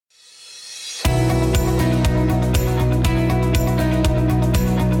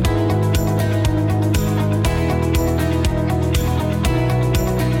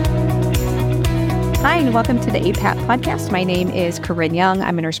welcome to the APAPP Podcast. My name is Corinne Young.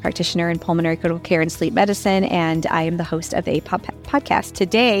 I'm a nurse practitioner in pulmonary critical care and sleep medicine, and I am the host of the APAPP Podcast.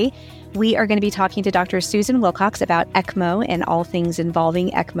 Today, we are going to be talking to Dr. Susan Wilcox about ECMO and all things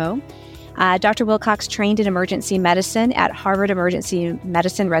involving ECMO. Dr. Wilcox trained in emergency medicine at Harvard Emergency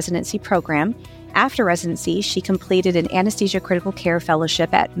Medicine Residency Program. After residency, she completed an anesthesia critical care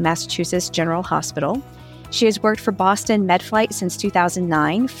fellowship at Massachusetts General Hospital. She has worked for Boston MedFlight since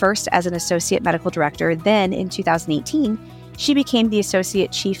 2009, first as an associate medical director. Then in 2018, she became the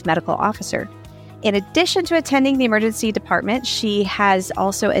associate chief medical officer. In addition to attending the emergency department, she has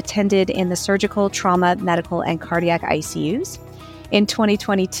also attended in the surgical, trauma, medical, and cardiac ICUs. In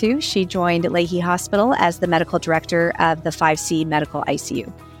 2022, she joined Leahy Hospital as the medical director of the 5C Medical ICU.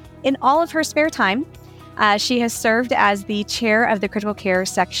 In all of her spare time, she has served as the chair of the critical care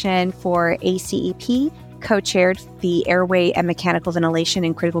section for ACEP, co-chaired the Airway and Mechanical Ventilation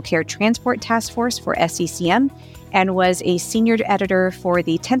and Critical Care Transport Task Force for SECM, and was a senior editor for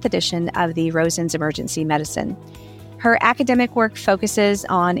the 10th edition of the Rosen's Emergency Medicine. Her academic work focuses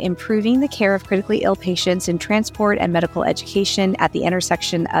on improving the care of critically ill patients in transport and medical education at the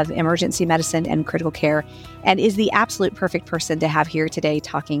intersection of emergency medicine and critical care, and is the absolute perfect person to have here today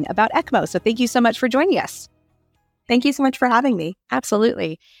talking about ECMO. So thank you so much for joining us. Thank you so much for having me.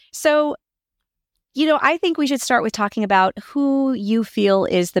 Absolutely. So, I think we should start with talking about who you feel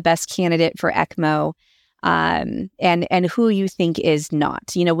is the best candidate for ECMO, and who you think is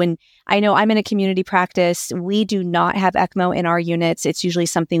not. When I know I'm in a community practice, we do not have ECMO in our units. It's usually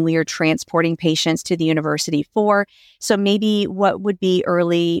something we are transporting patients to the university for. So maybe what would be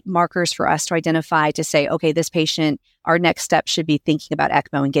early markers for us to identify to say, okay, this patient, our next step should be thinking about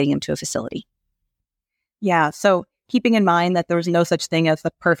ECMO and getting him to a facility? Yeah. So keeping in mind that there's no such thing as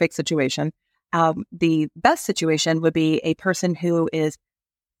the perfect situation. The best situation would be a person who is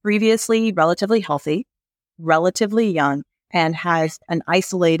previously relatively healthy, relatively young, and has an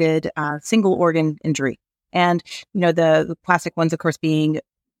isolated single organ injury. And, the classic ones, of course, being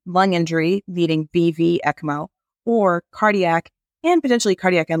lung injury needing VV ECMO, or cardiac and potentially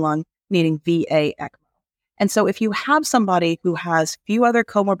cardiac and lung needing VA ECMO. And so if you have somebody who has few other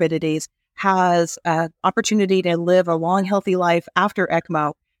comorbidities, has an opportunity to live a long, healthy life after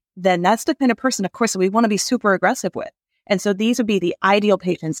ECMO, then that's the kind of person, of course, that we want to be super aggressive with. And so these would be the ideal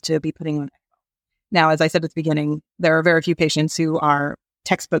patients to be putting on ECMO. Now, as I said at the beginning, there are very few patients who are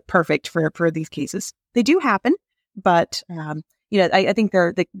textbook perfect for these cases. They do happen, but, I think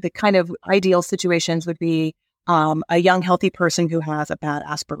they're the kind of ideal situations would be a young, healthy person who has a bad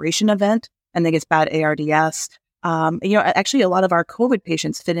aspiration event and then gets bad ARDS. Actually, a lot of our COVID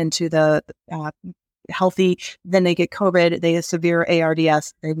patients fit into the healthy, then they get COVID, they have severe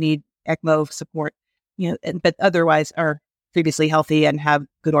ARDS, they need ECMO support, but otherwise are previously healthy and have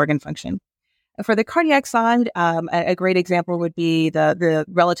good organ function. For the cardiac side, a great example would be the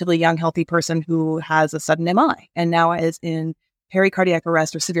relatively young, healthy person who has a sudden MI and now is in pericardiac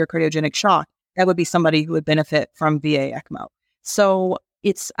arrest or severe cardiogenic shock. That would be somebody who would benefit from VA ECMO. So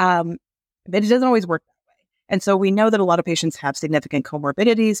it's, but it doesn't always work that way. And so we know that a lot of patients have significant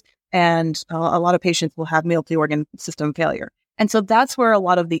comorbidities, and a lot of patients will have multi-organ system failure. And so that's where a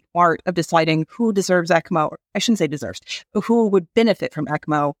lot of the art of deciding who deserves ECMO, or I shouldn't say deserves, but who would benefit from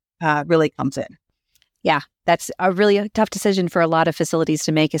ECMO really comes in. Yeah, that's a really tough decision for a lot of facilities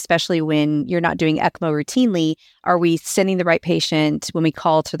to make, especially when you're not doing ECMO routinely. Are we sending the right patient when we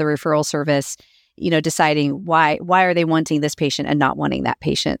call to the referral service, deciding why are they wanting this patient and not wanting that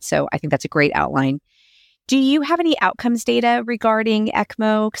patient? So I think that's a great outline. Do you have any outcomes data regarding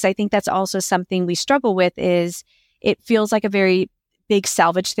ECMO? Because I think that's also something we struggle with. Is it feels like a very big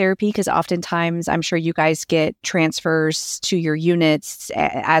salvage therapy, because oftentimes I'm sure you guys get transfers to your units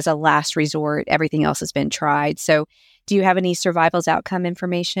as a last resort. Everything else has been tried. So do you have any survivals outcome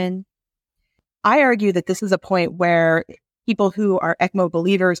information? I argue that this is a point where people who are ECMO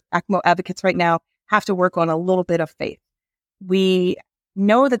believers, ECMO advocates right now, have to work on a little bit of faith. We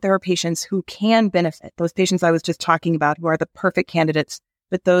know that there are patients who can benefit, those patients I was just talking about who are the perfect candidates,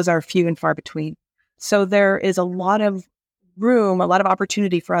 but those are few and far between. So there is a lot of room, a lot of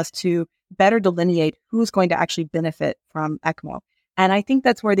opportunity for us to better delineate who's going to actually benefit from ECMO. And I think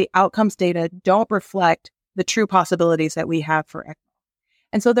that's where the outcomes data don't reflect the true possibilities that we have for ECMO.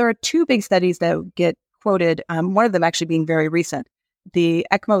 And so there are two big studies that get quoted, one of them actually being very recent. The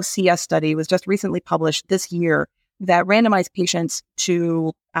ECMO CS study was just recently published this year that randomized patients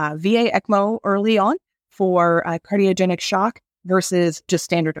to VA ECMO early on for cardiogenic shock versus just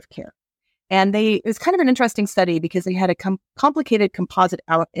standard of care. And it was kind of an interesting study because they had a complicated composite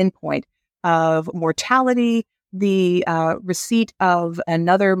endpoint of mortality, the receipt of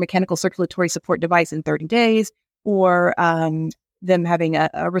another mechanical circulatory support device in 30 days, or them having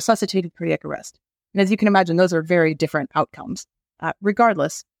a resuscitated cardiac arrest. And as you can imagine, those are very different outcomes.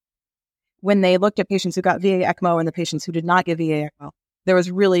 Regardless, when they looked at patients who got VA ECMO and the patients who did not get VA ECMO, there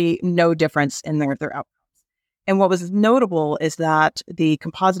was really no difference in their outcomes. And what was notable is that the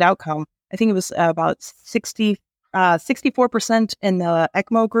composite outcome, I think it was about 64% in the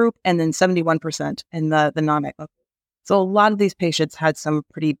ECMO group and then 71% in the non-ECMO group. So a lot of these patients had some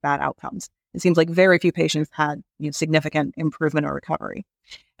pretty bad outcomes. It seems like very few patients had significant improvement or recovery.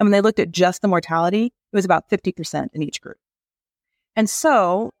 And when they looked at just the mortality, it was about 50% in each group. And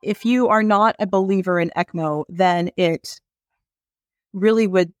so if you are not a believer in ECMO, then it really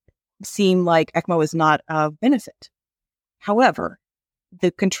would seem like ECMO is not of benefit. However,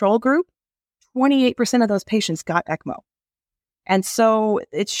 the control group, 28% of those patients got ECMO. And so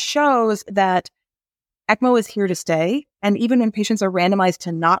it shows that ECMO is here to stay. And even when patients are randomized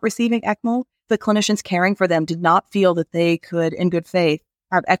to not receiving ECMO, the clinicians caring for them did not feel that they could, in good faith,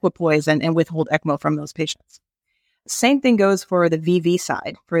 have equipoise and withhold ECMO from those patients. Same thing goes for the VV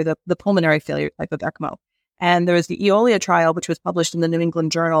side, for the pulmonary failure type of ECMO. And there was the EOLIA trial, which was published in the New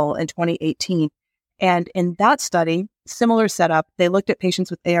England Journal in 2018. And in that study, similar setup, they looked at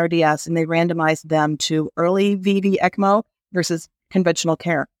patients with ARDS and they randomized them to early VV ECMO versus conventional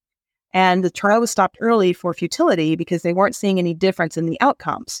care. And the trial was stopped early for futility because they weren't seeing any difference in the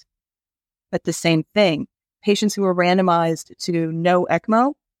outcomes. But the same thing, patients who were randomized to no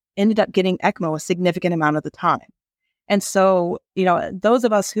ECMO ended up getting ECMO a significant amount of the time. And so, those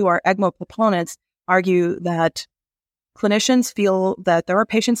of us who are ECMO proponents argue that clinicians feel that there are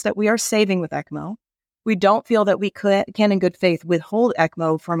patients that we are saving with ECMO. We don't feel that we can in good faith withhold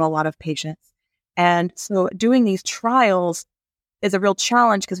ECMO from a lot of patients. And so doing these trials is a real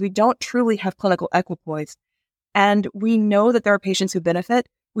challenge because we don't truly have clinical equipoise. And we know that there are patients who benefit.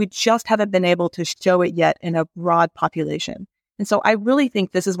 We just haven't been able to show it yet in a broad population. And so I really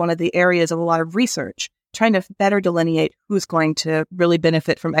think this is one of the areas of a lot of research, trying to better delineate who's going to really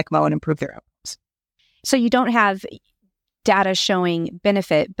benefit from ECMO and improve their outcomes. So you don't have data showing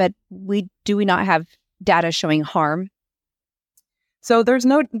benefit, but do we not have data showing harm? So there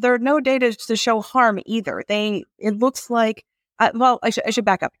are no data to show harm either. It looks like, I should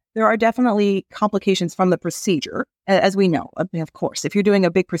back up. There are definitely complications from the procedure, as we know. Of course, if you're doing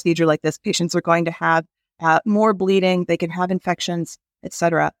a big procedure like this, patients are going to have more bleeding, they can have infections,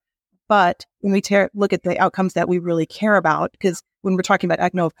 etc. But when we look at the outcomes that we really care about, because when we're talking about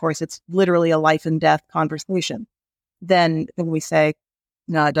ECMO, of course, it's literally a life and death conversation. Then we say,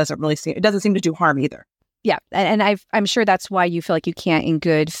 no, it doesn't seem to do harm either. Yeah. And I'm sure that's why you feel like you can't in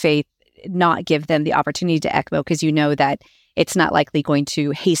good faith not give them the opportunity to ECMO, because you know that it's not likely going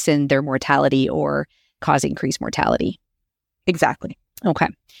to hasten their mortality or cause increased mortality. Exactly. Okay.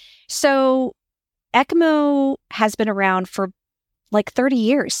 So ECMO has been around for like 30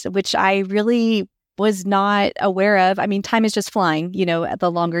 years, which I really was not aware of. I mean, time is just flying,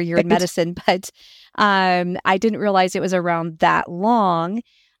 the longer you're in medicine, but I didn't realize it was around that long.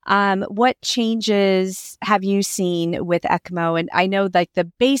 What changes have you seen with ECMO? And I know like the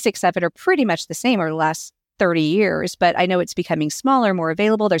basics of it are pretty much the same over the last 30 years, but I know it's becoming smaller, more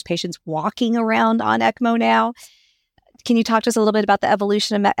available. There's patients walking around on ECMO now. Can you talk to us a little bit about the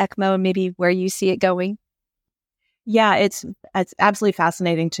evolution of ECMO and maybe where you see it going? Yeah, it's absolutely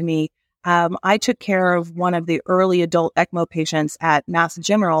fascinating to me. I took care of one of the early adult ECMO patients at Mass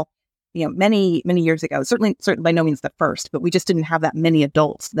General, many, many years ago. Certainly by no means the first, but we just didn't have that many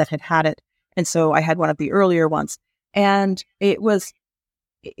adults that had it. And so I had one of the earlier ones. And I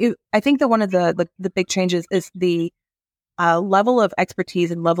think that one of the big changes is the level of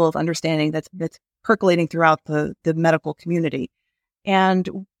expertise and level of understanding that's percolating throughout the medical community.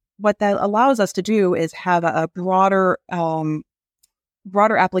 And what that allows us to do is have a broader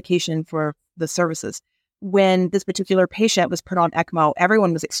application for the services. When this particular patient was put on ECMO,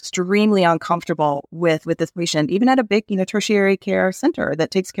 everyone was extremely uncomfortable with this patient, even at a big, tertiary care center that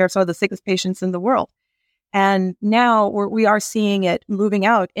takes care of some of the sickest patients in the world. And now we are seeing it moving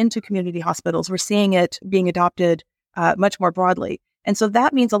out into community hospitals. We're seeing it being adopted much more broadly. And so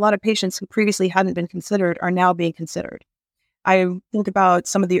that means a lot of patients who previously hadn't been considered are now being considered. I think about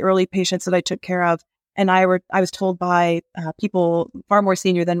some of the early patients that I took care of, and I was told by people far more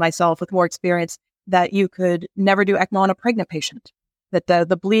senior than myself with more experience that you could never do ECMO on a pregnant patient, that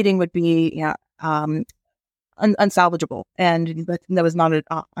the bleeding would be unsalvageable, and that was not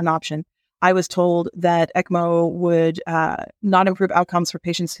an option. I was told that ECMO would not improve outcomes for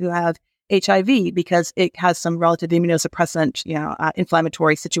patients who have HIV because it has some relative immunosuppressant,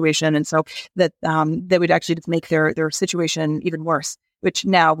 inflammatory situation. And so that would actually just make their situation even worse, which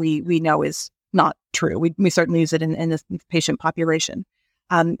now we know is not true. We certainly use it in this patient population.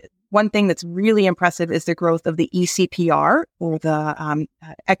 One thing that's really impressive is the growth of the ECPR, or the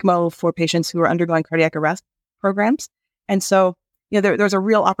ECMO for patients who are undergoing cardiac arrest programs. And so, there's a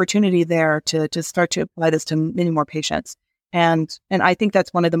real opportunity there to start to apply this to many more patients. And I think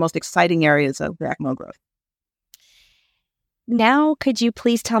that's one of the most exciting areas of the ECMO growth. Now, could you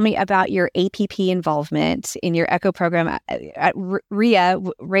please tell me about your APP involvement in your ECHO program? Rhea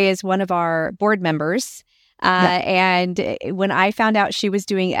is one of our board members. And when I found out she was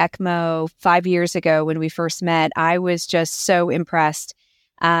doing ECMO 5 years ago when we first met, I was just so impressed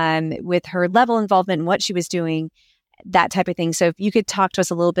with her level of involvement and what she was doing, that type of thing. So if you could talk to us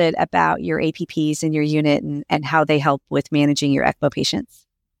a little bit about your APPs in your unit and how they help with managing your ECMO patients.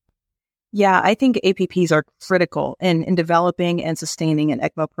 Yeah, I think APPs are critical in developing and sustaining an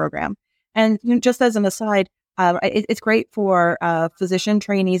ECMO program. And just as an aside, it's great for physician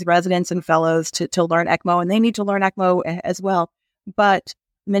trainees, residents, and fellows to learn ECMO, and they need to learn ECMO as well. But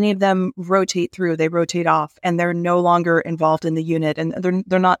many of them rotate through, they rotate off, and they're no longer involved in the unit, and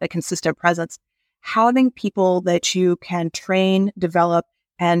they're not a consistent presence. Having people that you can train, develop,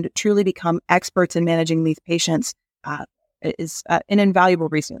 and truly become experts in managing these patients is an invaluable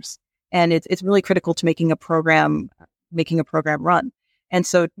resource. And it's really critical to making a program run. And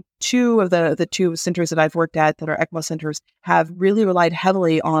so two of the two centers that I've worked at that are ECMO centers have really relied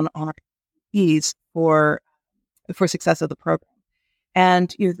heavily on our APPs for success of the program. And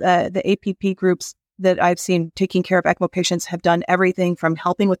the APP groups that I've seen taking care of ECMO patients have done everything from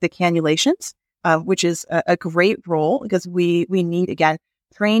helping with the cannulations, which is a great role because we need, again,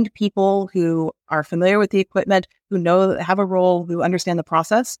 trained people who are familiar with the equipment, who have a role, who understand the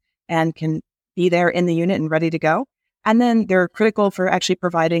process and can be there in the unit and ready to go. And then they're critical for actually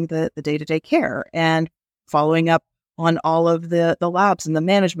providing the day-to-day care and following up on all of the labs and the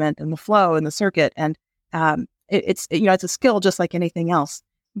management and the flow and the circuit. And it's a skill just like anything else.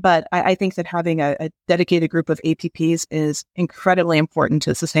 But I think that having a dedicated group of APPs is incredibly important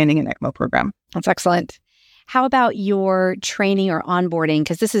to sustaining an ECMO program. That's excellent. How about your training or onboarding?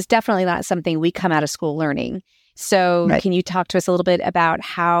 Because this is definitely not something we come out of school learning. So Can you talk to us a little bit about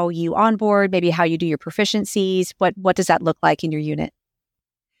how you onboard, maybe how you do your proficiencies? What does that look like in your unit?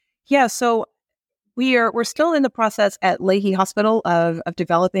 Yeah, so we're still in the process at Leahy Hospital of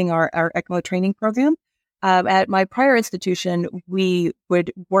developing our ECMO training program. At my prior institution, we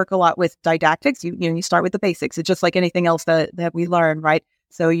would work a lot with didactics. You start with the basics. It's just like anything else that we learn, right?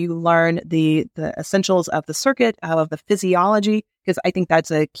 So you learn the essentials of the circuit, of the physiology, because I think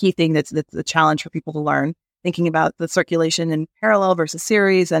that's a key thing that's a challenge for people to learn. Thinking about the circulation in parallel versus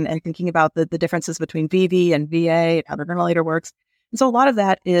series and thinking about the differences between VV and VA and how the ventilator works. And so a lot of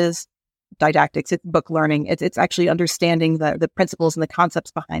that is didactics. It's book learning. It's actually understanding the principles and the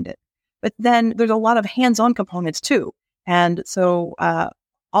concepts behind it. But then there's a lot of hands-on components too. And so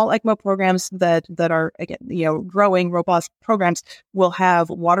all ECMO programs that are, again, growing, robust programs will have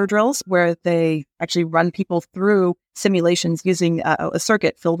water drills where they actually run people through simulations using a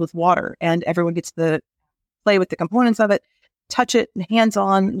circuit filled with water. And everyone gets to play with the components of it, touch it,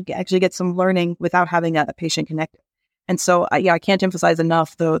 hands-on, actually get some learning without having a patient connected. And so, I can't emphasize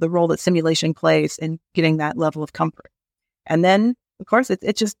enough the role that simulation plays in getting that level of comfort. And then, of course,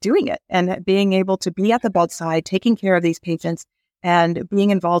 it's just doing it and being able to be at the bedside, taking care of these patients, and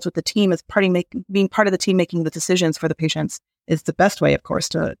being involved with the team as being part of the team making the decisions for the patients is the best way, of course,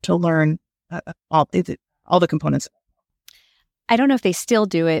 to learn all the components. I don't know if they still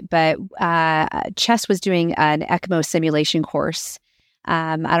do it, but Chess was doing an ECMO simulation course.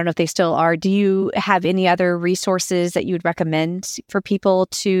 I don't know if they still are. Do you have any other resources that you would recommend for people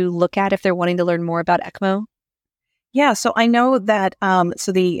to look at if they're wanting to learn more about ECMO? Yeah, so I know that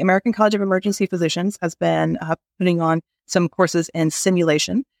so the American College of Emergency Physicians has been putting on some courses in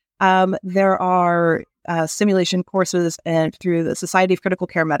simulation. There are simulation courses through the Society of Critical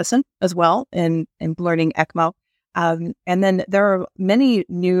Care Medicine as well in learning ECMO. And then there are many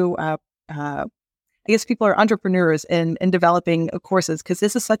new, I guess people are entrepreneurs in developing courses because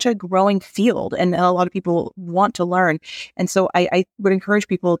this is such a growing field and a lot of people want to learn. And so I would encourage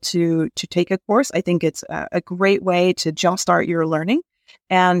people to take a course. I think it's a great way to jumpstart your learning.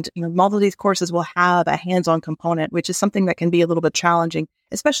 And all of these courses will have a hands-on component, which is something that can be a little bit challenging,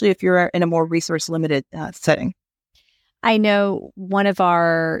 especially if you're in a more resource-limited setting. I know one of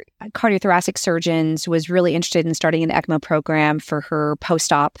our cardiothoracic surgeons was really interested in starting an ECMO program for her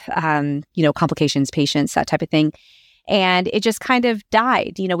post-op, complications patients, that type of thing. And it just kind of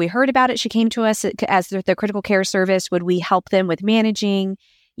died. We heard about it. She came to us as the critical care service. Would we help them with managing,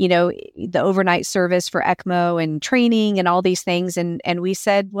 the overnight service for ECMO and training and all these things? And we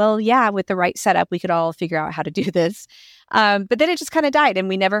said, well, yeah, with the right setup, we could all figure out how to do this. But then it just kind of died and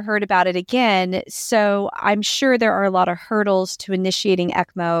we never heard about it again. So I'm sure there are a lot of hurdles to initiating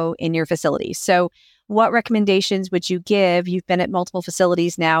ECMO in your facility. So what recommendations would you give? You've been at multiple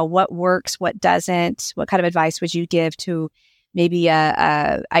facilities now. What works? What doesn't? What kind of advice would you give to maybe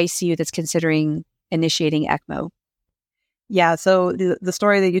a ICU that's considering initiating ECMO? Yeah, so the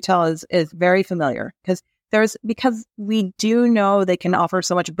story that you tell is very familiar because we do know they can offer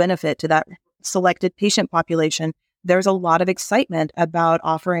so much benefit to that selected patient population. There's a lot of excitement about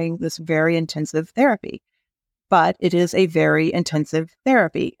offering this very intensive therapy, but it is a very intensive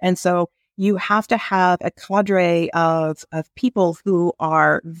therapy. And so you have to have a cadre of people who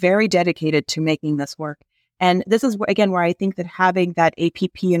are very dedicated to making this work. And this is, again, where I think that having that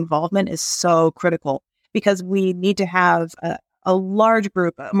APP involvement is so critical because we need to have a large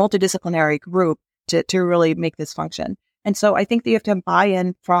group, a multidisciplinary group to really make this function. And so I think that you have to have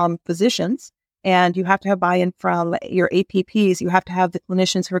buy-in from physicians and you have to have buy-in from your APPs. You have to have the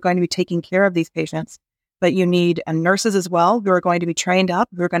clinicians who are going to be taking care of these patients. But you need nurses as well who are going to be trained up,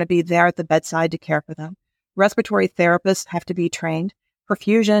 who are going to be there at the bedside to care for them. Respiratory therapists have to be trained.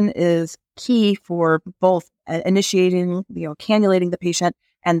 Perfusion is key for both initiating, cannulating the patient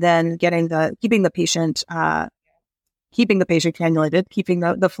and then keeping the patient cannulated, keeping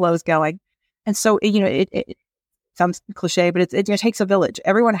the flows going. And so, it sounds cliche, but it takes a village.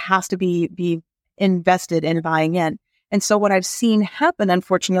 Everyone has to be invested in buying in. And so what I've seen happen,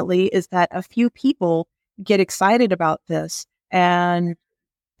 unfortunately, is that a few people get excited about this and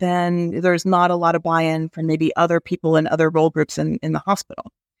then there's not a lot of buy-in from maybe other people in other role groups in the hospital.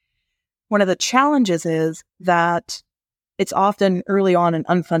 One of the challenges is that it's often early on an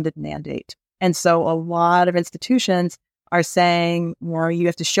unfunded mandate. And so a lot of institutions are saying, well, you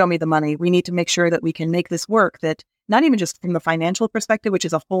have to show me the money. We need to make sure that we can make this work, that not even just from the financial perspective, which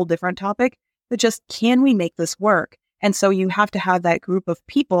is a whole different topic, but just can we make this work? And so you have to have that group of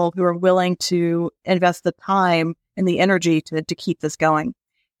people who are willing to invest the time and the energy to keep this going.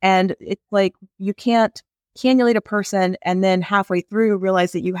 And it's like you can't cannulate a person and then halfway through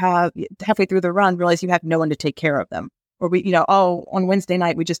the run, realize you have no one to take care of them. Or on Wednesday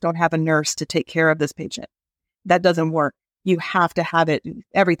night, we just don't have a nurse to take care of this patient. That doesn't work. You have to have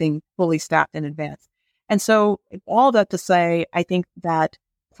everything fully staffed in advance. And so all that to say, I think that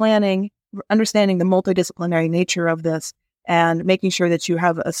planning, understanding the multidisciplinary nature of this and making sure that you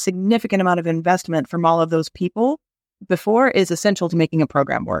have a significant amount of investment from all of those people before is essential to making a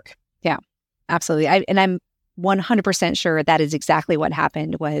program work. Yeah, absolutely. I'm 100% sure that is exactly what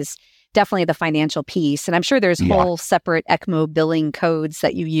happened, was definitely the financial piece. And I'm sure there's whole separate ECMO billing codes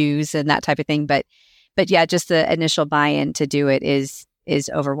that you use and that type of thing. But yeah, just the initial buy-in to do it is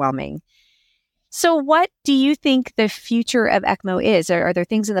overwhelming. So what do you think the future of ECMO is? Are there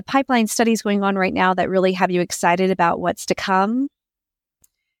things in the pipeline, studies going on right now that really have you excited about what's to come?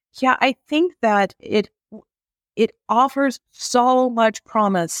 Yeah, I think that it offers so much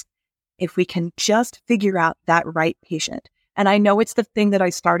promise if we can just figure out that right patient. And I know it's the thing that I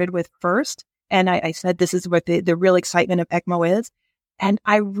started with first. And I said, this is what the real excitement of ECMO is. And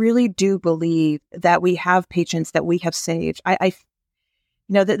I really do believe that we have patients that we have saved.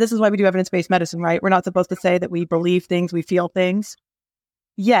 This is why we do evidence-based medicine, right? We're not supposed to say that we believe things, we feel things.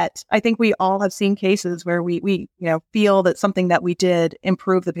 Yet, I think we all have seen cases where we feel that something that we did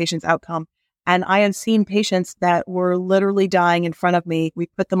improved the patient's outcome. And I have seen patients that were literally dying in front of me. We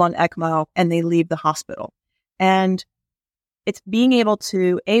put them on ECMO and they leave the hospital. And it's being able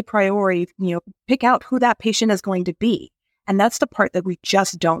to, a priori, pick out who that patient is going to be. And that's the part that we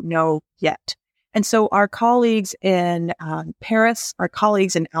just don't know yet. And so our colleagues in Paris, our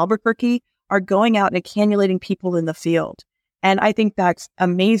colleagues in Albuquerque are going out and cannulating people in the field. And I think that's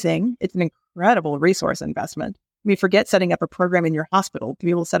amazing. It's an incredible resource investment. We forget setting up a program in your hospital. To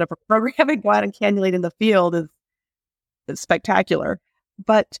be able to set up a program and go out and cannulate in the field is spectacular.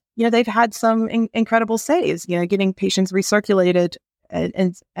 But, they've had some incredible saves, getting patients recirculated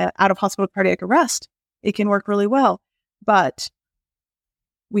and out of hospital cardiac arrest. It can work really well. But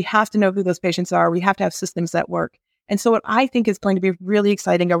we have to know who those patients are. We have to have systems that work. And so what I think is going to be really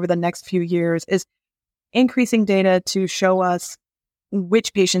exciting over the next few years is increasing data to show us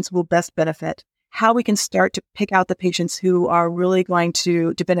which patients will best benefit, how we can start to pick out the patients who are really going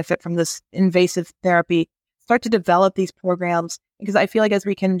to benefit from this invasive therapy, start to develop these programs, because I feel like as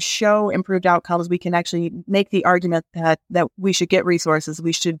we can show improved outcomes, we can actually make the argument that we should get resources.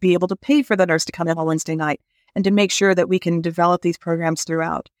 We should be able to pay for the nurse to come in on Wednesday night. and to make sure that we can develop these programs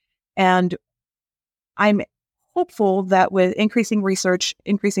throughout. And I'm hopeful that with increasing research,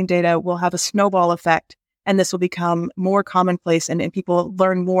 increasing data, we'll have a snowball effect, and this will become more commonplace, and people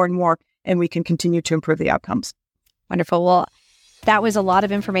learn more and more, and we can continue to improve the outcomes. Wonderful. Well, that was a lot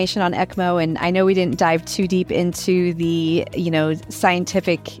of information on ECMO, and I know we didn't dive too deep into the,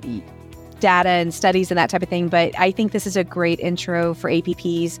 scientific data and studies and that type of thing, but I think this is a great intro for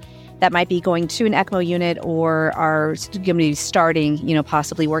APPs that might be going to an ECMO unit or are going to be starting,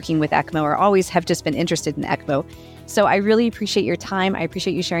 possibly working with ECMO or always have just been interested in ECMO. So I really appreciate your time. I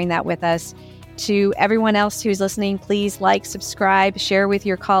appreciate you sharing that with us. To everyone else who's listening, please like, subscribe, share with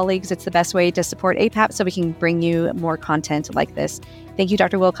your colleagues. It's the best way to support APAPP so we can bring you more content like this. Thank you,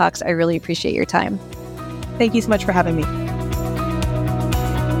 Dr. Wilcox. I really appreciate your time. Thank you so much for having me.